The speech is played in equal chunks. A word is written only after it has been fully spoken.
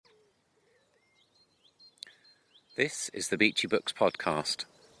This is the Beachy Books podcast.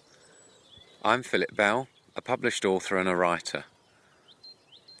 I'm Philip Bell, a published author and a writer.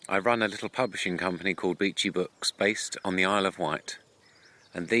 I run a little publishing company called Beachy Books based on the Isle of Wight,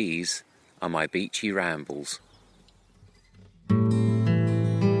 and these are my Beachy rambles.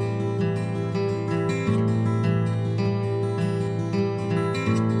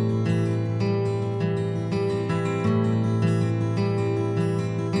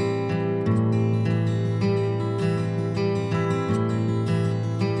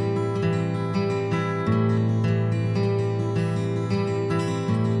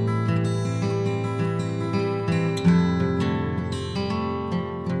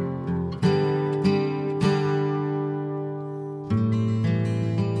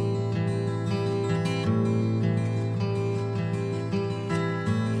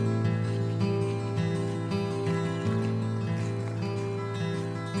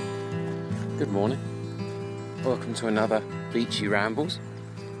 Good morning. Welcome to another Beachy Rambles.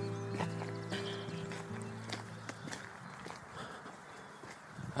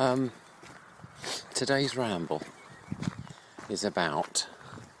 Today's ramble is about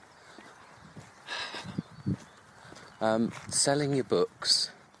selling your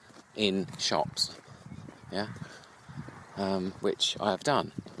books in shops, which I have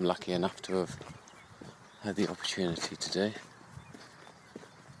done. I'm lucky enough to have had the opportunity to do.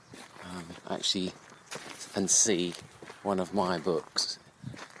 Actually, and see one of my books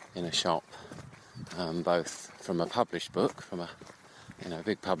in a shop, both from a published book, from a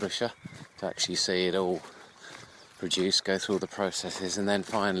big publisher, to actually see it all produced, go through all the processes, and then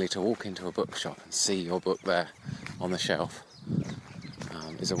finally to walk into a bookshop and see your book there on the shelf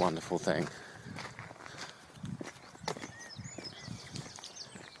is a wonderful thing.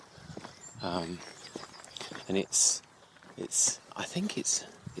 And I think it's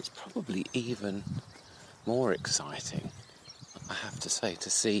probably even more exciting, I have to say, to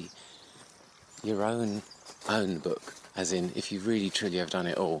see your own book, as in if you really truly have done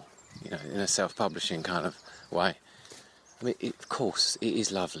it all, in a self-publishing kind of way. I mean, of course, it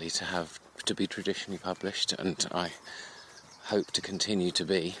is lovely to be traditionally published, and I hope to continue to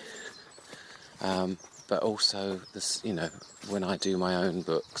be. But also, when I do my own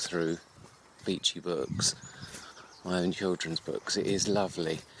book through Beachy Books, my own children's books, it is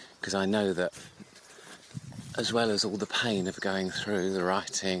lovely, because I know that as well as all the pain of going through the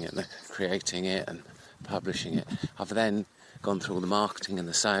writing and the creating it and publishing it, I've then gone through all the marketing and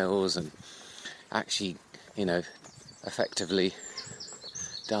the sales and actually, effectively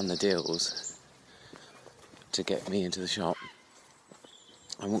done the deals to get me into the shop.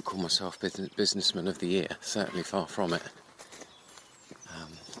 I won't call myself businessman of the year, certainly far from it.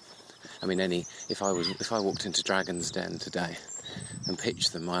 If I walked into Dragon's Den today and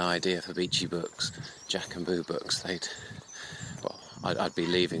pitched them my idea for Beachy Books, Jack and Boo books, I'd be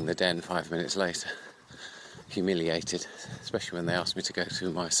leaving the den 5 minutes later, humiliated, especially when they asked me to go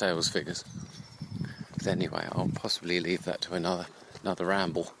through my sales figures. But anyway, I'll possibly leave that to another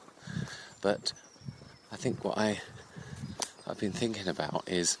ramble. But I think what I've been thinking about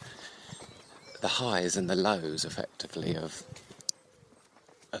is the highs and the lows, effectively, of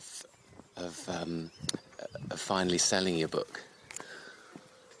finally selling your book.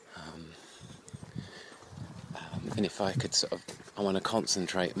 And if I could I want to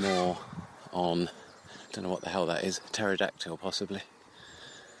concentrate more on, I don't know what the hell that is, pterodactyl possibly.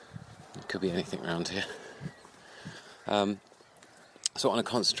 It could be anything around here. So what I want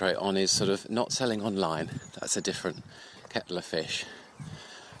to concentrate on is sort of not selling online. That's a different kettle of fish.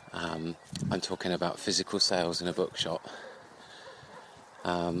 I'm talking about physical sales in a bookshop.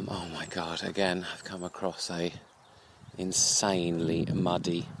 Oh my God, again, I've come across a insanely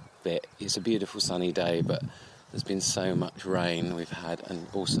muddy bit. It's a beautiful sunny day, but there's been so much rain we've had, and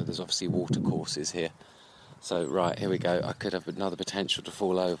also there's obviously water courses here. So, right, here we go. I could have another potential to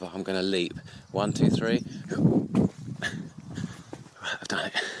fall over. I'm going to leap. 1, 2, 3. Right, I've done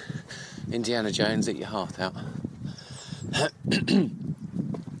it. Indiana Jones, eat your heart out.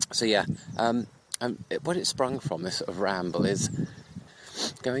 So, what it sprung from, this sort of ramble, is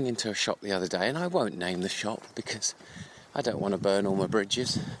going into a shop the other day, and I won't name the shop because I don't want to burn all my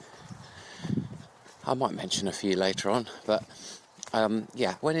bridges. I might mention a few later on, but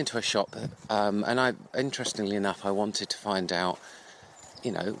went into a shop, and interestingly enough, I wanted to find out,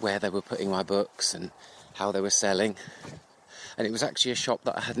 where they were putting my books and how they were selling. And it was actually a shop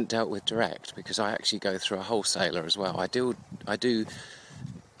that I hadn't dealt with direct, because I actually go through a wholesaler as well. I do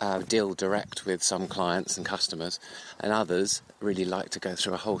deal direct with some clients and customers, and others really like to go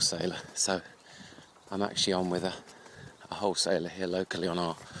through a wholesaler. So I'm actually on with a wholesaler here locally on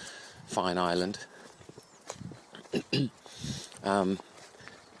our fine island.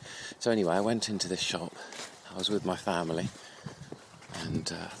 So anyway, I went into this shop. I was with my family,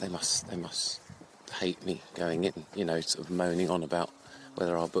 and they must hate me going in, sort of moaning on about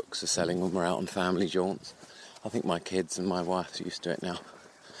whether our books are selling when we're out on family jaunts. I think my kids and my wife's used to it now.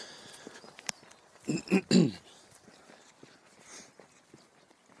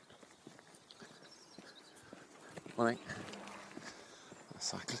 Morning. A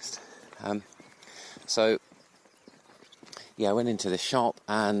cyclist. So, I went into this shop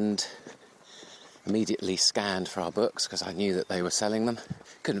and immediately scanned for our books because I knew that they were selling them.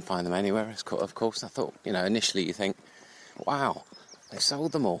 Couldn't find them anywhere, of course. I thought, initially you think, wow, they've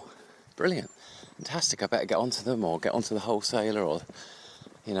sold them all. Brilliant. Fantastic. I better get onto them or get onto the wholesaler or,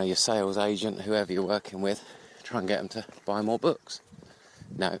 your sales agent, whoever you're working with, try and get them to buy more books.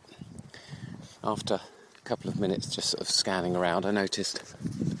 No. After a couple of minutes just sort of scanning around, I noticed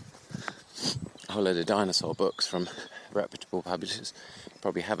a whole load of dinosaur books from reputable publishers.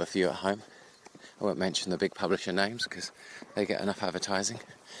 Probably have a few at home. I won't mention the big publisher names because they get enough advertising.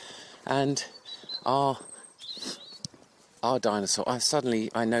 And our dinosaur,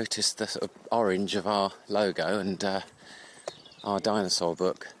 I noticed the sort of orange of our logo and our dinosaur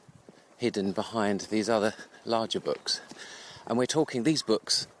book hidden behind these other larger books. And we're talking, these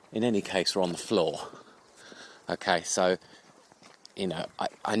books in any case are on the floor. Okay, so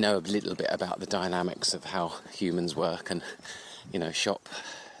I know a little bit about the dynamics of how humans work and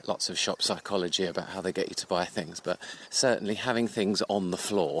lots of shop psychology about how they get you to buy things, but certainly having things on the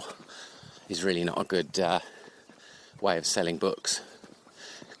floor is really not a good way of selling books,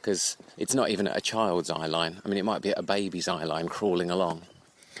 because it's not even at a child's eye line. I mean, it might be at a baby's eye line crawling along.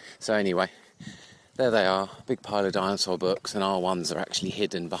 So anyway, there they are, big pile of dinosaur books, and our ones are actually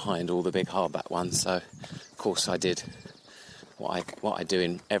hidden behind all the big hardback ones. So of course I did what I do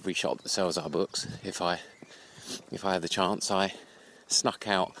in every shop that sells our books. If I had the chance, I snuck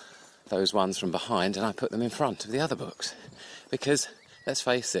out those ones from behind and I put them in front of the other books, because let's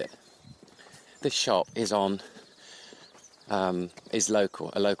face it, this shop is a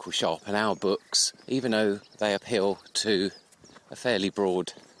local shop, and our books, even though they appeal to a fairly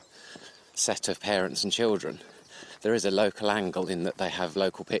broad set of parents and children, there is a local angle in that they have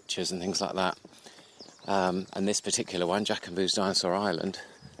local pictures and things like that. And this particular one, Jack and Boo's Dinosaur Island,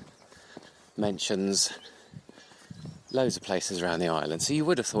 mentions loads of places around the island, so you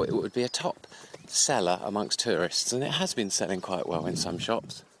would have thought it would be a top seller amongst tourists, and it has been selling quite well in some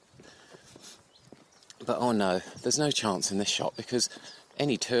shops. But oh no, there's no chance in this shop, because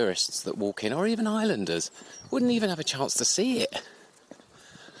any tourists that walk in, or even islanders, wouldn't even have a chance to see it.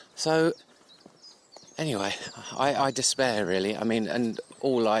 So anyway, I despair really. I mean, and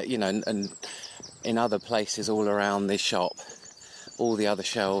in other places all around this shop, all the other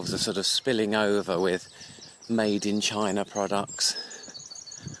shelves are sort of spilling over with made in China products,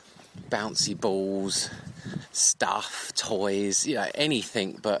 bouncy balls, stuff, toys,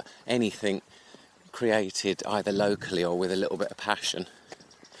 anything created either locally or with a little bit of passion.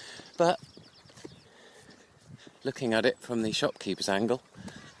 But looking at it from the shopkeeper's angle,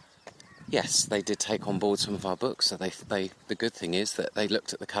 yes, they did take on board some of our books. So the good thing is that they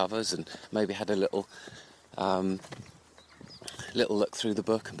looked at the covers and maybe had a little look through the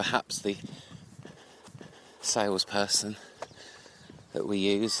book, and perhaps the salesperson that we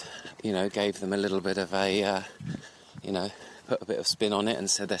use, gave them a little bit of a, put a bit of spin on it and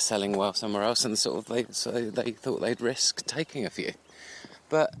said they're selling well somewhere else, and so they thought they'd risk taking a few.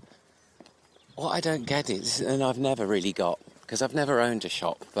 But what I don't get is, and I've never really got, because I've never owned a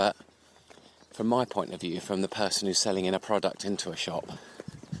shop, but from my point of view, from the person who's selling in a product into a shop,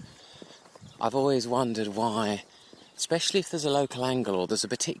 I've always wondered why, especially if there's a local angle or there's a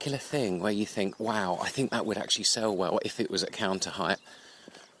particular thing where you think, wow, I think that would actually sell well if it was at counter height,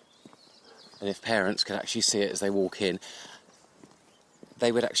 and if parents could actually see it as they walk in,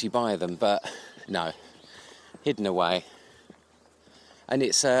 they would actually buy them. But no, hidden away. And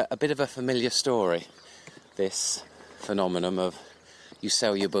it's a bit of a familiar story, this phenomenon of you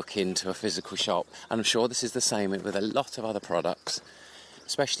sell your book into a physical shop. And I'm sure this is the same with a lot of other products,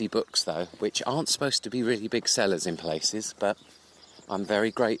 especially books though, which aren't supposed to be really big sellers in places, but I'm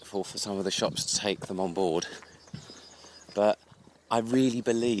very grateful for some of the shops to take them on board. But I really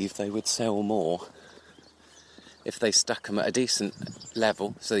believe they would sell more if they stuck them at a decent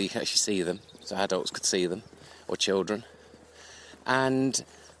level so you can actually see them, so adults could see them, or children, and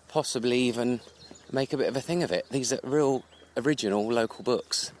possibly even make a bit of a thing of it. These are real original local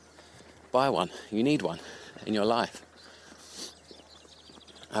books. Buy one, you need one in your life.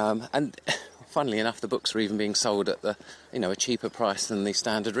 And funnily enough, the books are even being sold at a cheaper price than the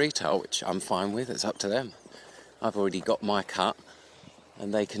standard retail, which I'm fine with. It's up to them. I've already got my cut,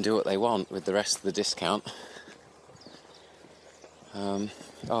 and they can do what they want with the rest of the discount.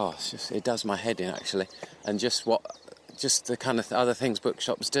 It does my head in, actually. And just the kind of other things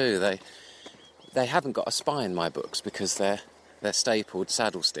bookshops do. They haven't got a spine, my books, because they're stapled,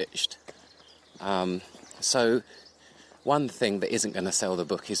 saddle stitched. So one thing that isn't going to sell the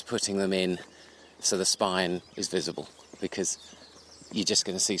book is putting them in so the spine is visible, because you're just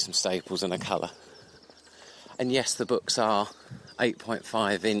going to see some staples and a colour. And yes, the books are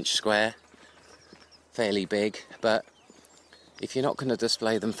 8.5 inch square, fairly big, but if you're not going to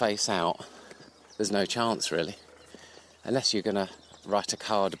display them face out, there's no chance really, unless you're going to write a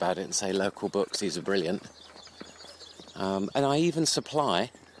card about it and say local books, these are brilliant. And I even supply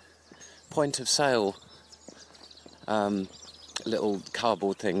point of sale little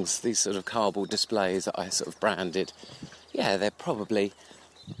cardboard things, these sort of cardboard displays that I sort of branded. Yeah, they're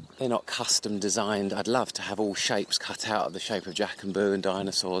not custom designed. I'd love to have all shapes cut out of the shape of Jack and Boo and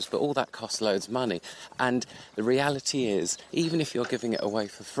dinosaurs, but all that costs loads of money. And the reality is, even if you're giving it away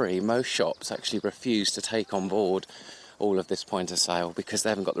for free, most shops actually refuse to take on board all of this point of sale because they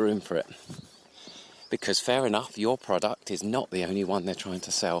haven't got the room for it. Because fair enough, your product is not the only one they're trying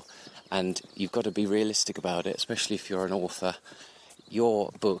to sell, and you've got to be realistic about it, especially if you're an author.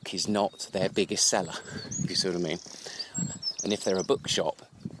 Your book is not their biggest seller, if you see what I mean. And if they're a bookshop,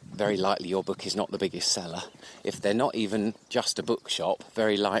 very likely your book is not the biggest seller. If they're not even just a bookshop,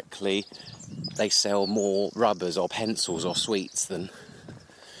 very likely they sell more rubbers or pencils or sweets than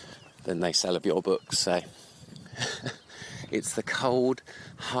they sell of your books. So it's the cold,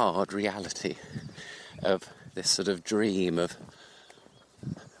 hard reality of this sort of dream of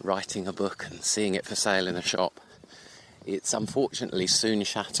writing a book and seeing it for sale in a shop. It's unfortunately soon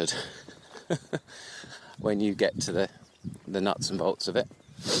shattered when you get to the nuts and bolts of it.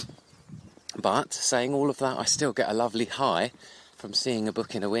 But saying all of that, I still get a lovely high from seeing a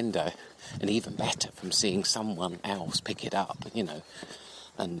book in a window, and even better from seeing someone else pick it up,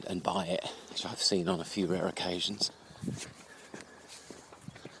 and buy it, which I've seen on a few rare occasions.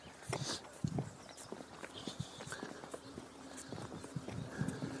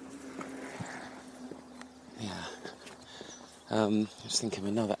 Just thinking of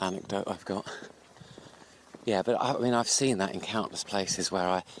another anecdote I've got. Yeah, but I've seen that in countless places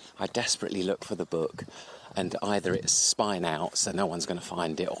where I desperately look for the book, and either it's spine out so no one's going to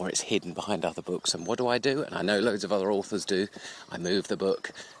find it, or it's hidden behind other books. And what do? And I know loads of other authors do. I move the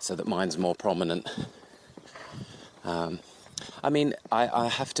book so that mine's more prominent. I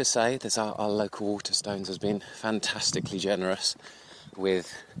have to say, our local Waterstones has been fantastically generous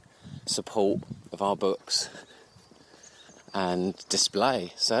with support of our books and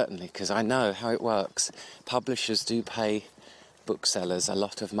display, certainly, because I know how it works. Publishers do pay booksellers a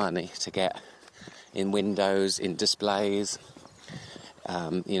lot of money to get in windows, in displays,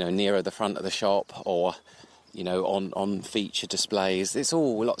 nearer the front of the shop, or, on feature displays. It's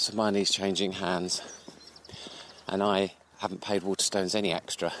all lots of money's changing hands. And I haven't paid Waterstones any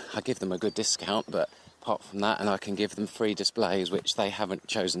extra. I give them a good discount, but apart from that, and I can give them free displays, which they haven't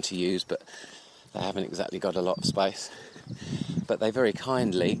chosen to use, but they haven't exactly got a lot of space. But they very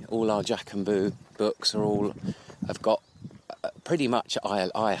kindly, all our Jack and Boo books have got pretty much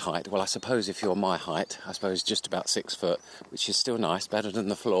eye height. Well, I suppose if you're my height, I suppose just about 6 foot, which is still nice, better than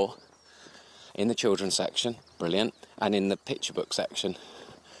the floor. In the children's section, brilliant, and in the picture book section.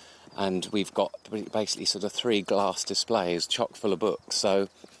 And we've got basically sort of 3 glass displays chock full of books, so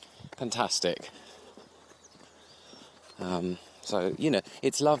fantastic. So,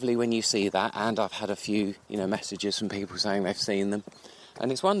 it's lovely when you see that, and I've had a few, messages from people saying they've seen them,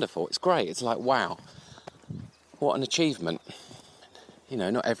 and it's wonderful, it's great, it's like, wow, what an achievement.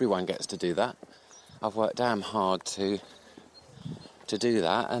 Not everyone gets to do that. I've worked damn hard to do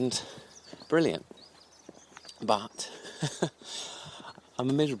that, and brilliant. But I'm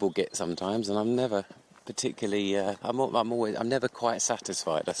a miserable git sometimes, and I'm never particularly, I'm never quite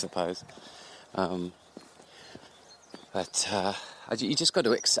satisfied, I suppose. But you just got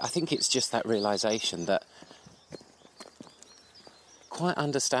to, I think it's just that realisation that, quite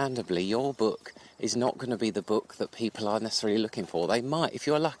understandably, your book is not going to be the book that people are necessarily looking for. They might, if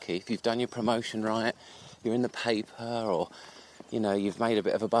you're lucky, if you've done your promotion right, you're in the paper, or, you've made a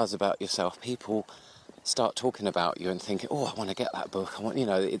bit of a buzz about yourself, people start talking about you and thinking, oh, I want to get that book.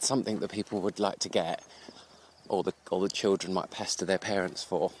 It's something that people would like to get, or the children might pester their parents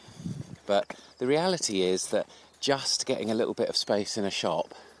for. But the reality is that just getting a little bit of space in a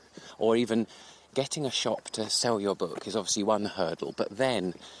shop, or even getting a shop to sell your book, is obviously one hurdle. But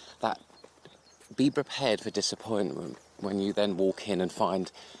then be prepared for disappointment when you then walk in and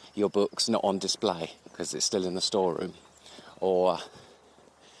find your book's not on display because it's still in the storeroom, or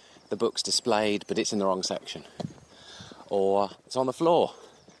the book's displayed but it's in the wrong section, or it's on the floor,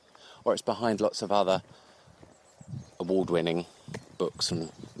 or it's behind lots of other award-winning books from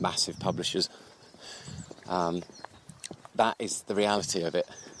massive publishers. That is the reality of it.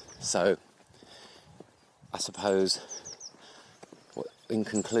 So I suppose, in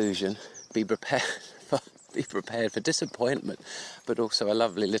conclusion, be prepared for disappointment, but also a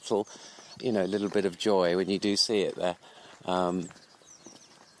lovely little bit of joy when you do see it there. I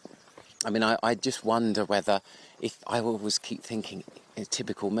just wonder whether, if I always keep thinking,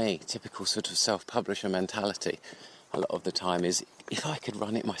 typical sort of self-publisher mentality, a lot of the time is, if I could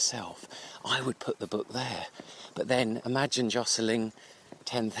run it myself, I would put the book there. But then imagine jostling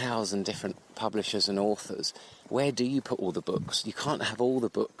 10,000 different publishers and authors. Where do you put all the books? You can't have all the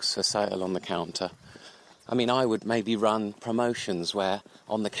books for sale on the counter. I mean, I would maybe run promotions where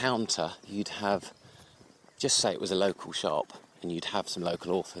on the counter you'd have, just say it was a local shop, and you'd have some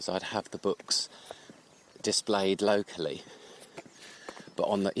local authors. I'd have the books displayed locally. But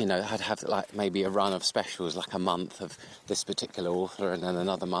I'd have like maybe a run of specials, like a month of this particular author and then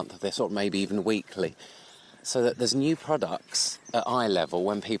another month of this, or maybe even weekly. So that there's new products at eye level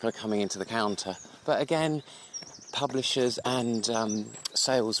when people are coming into the counter. But again, publishers and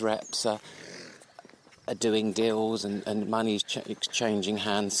sales reps are doing deals and money's exchanging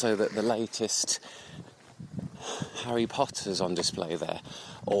hands so that the latest Harry Potter's on display there,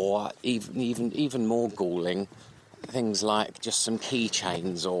 or even more galling, things like just some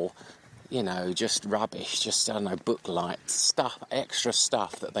keychains, or just rubbish, just book lights, extra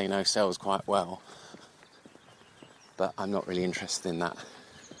stuff that they know sells quite well. But I'm not really interested in that.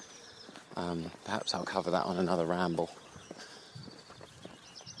 Perhaps I'll cover that on another ramble.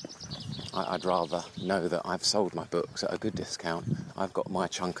 I'd rather know that I've sold my books at a good discount. I've got my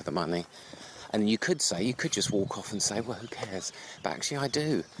chunk of the money. And you could just walk off and say, well, who cares? But actually I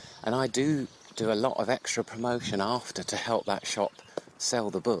do. And I do a lot of extra promotion after to help that shop sell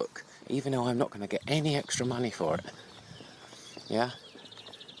the book, even though I'm not going to get any extra money for it. Yeah?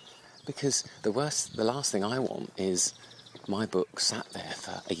 Because the last thing I want is my book sat there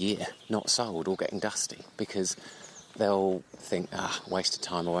for a year, not sold or getting dusty, because they'll think, waste of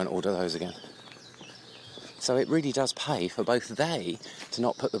time, I won't order those again. So it really does pay for both they to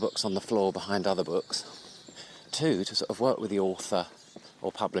not put the books on the floor behind other books, two, to sort of work with the author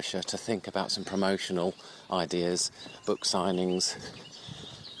or publisher to think about some promotional ideas, book signings,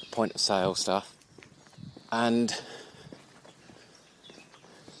 point of sale stuff, and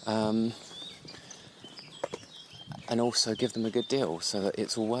also give them a good deal so that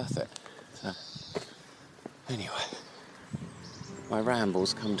it's all worth it. So, anyway, my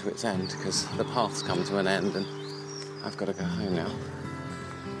rambles come to its end because the path's come to an end and I've got to go home now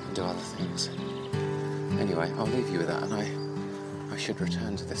and do other things. Anyway, I'll leave you with that, and I should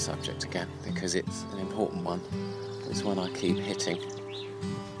return to this subject again because it's an important one. It's one I keep hitting.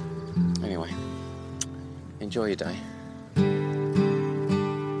 Anyway, enjoy your day.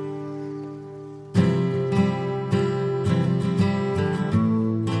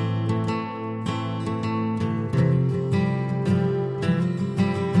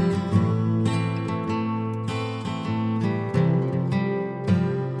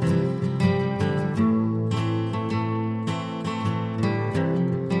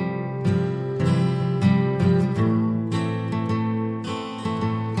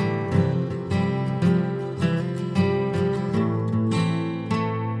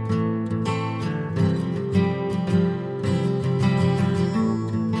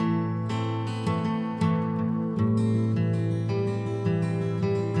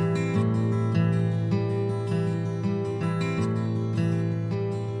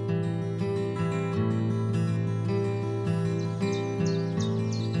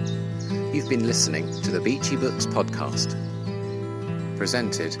 You've been listening to the Beachy Books podcast,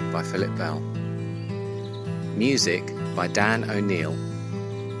 presented by Philip Bell. Music by Dan O'Neill.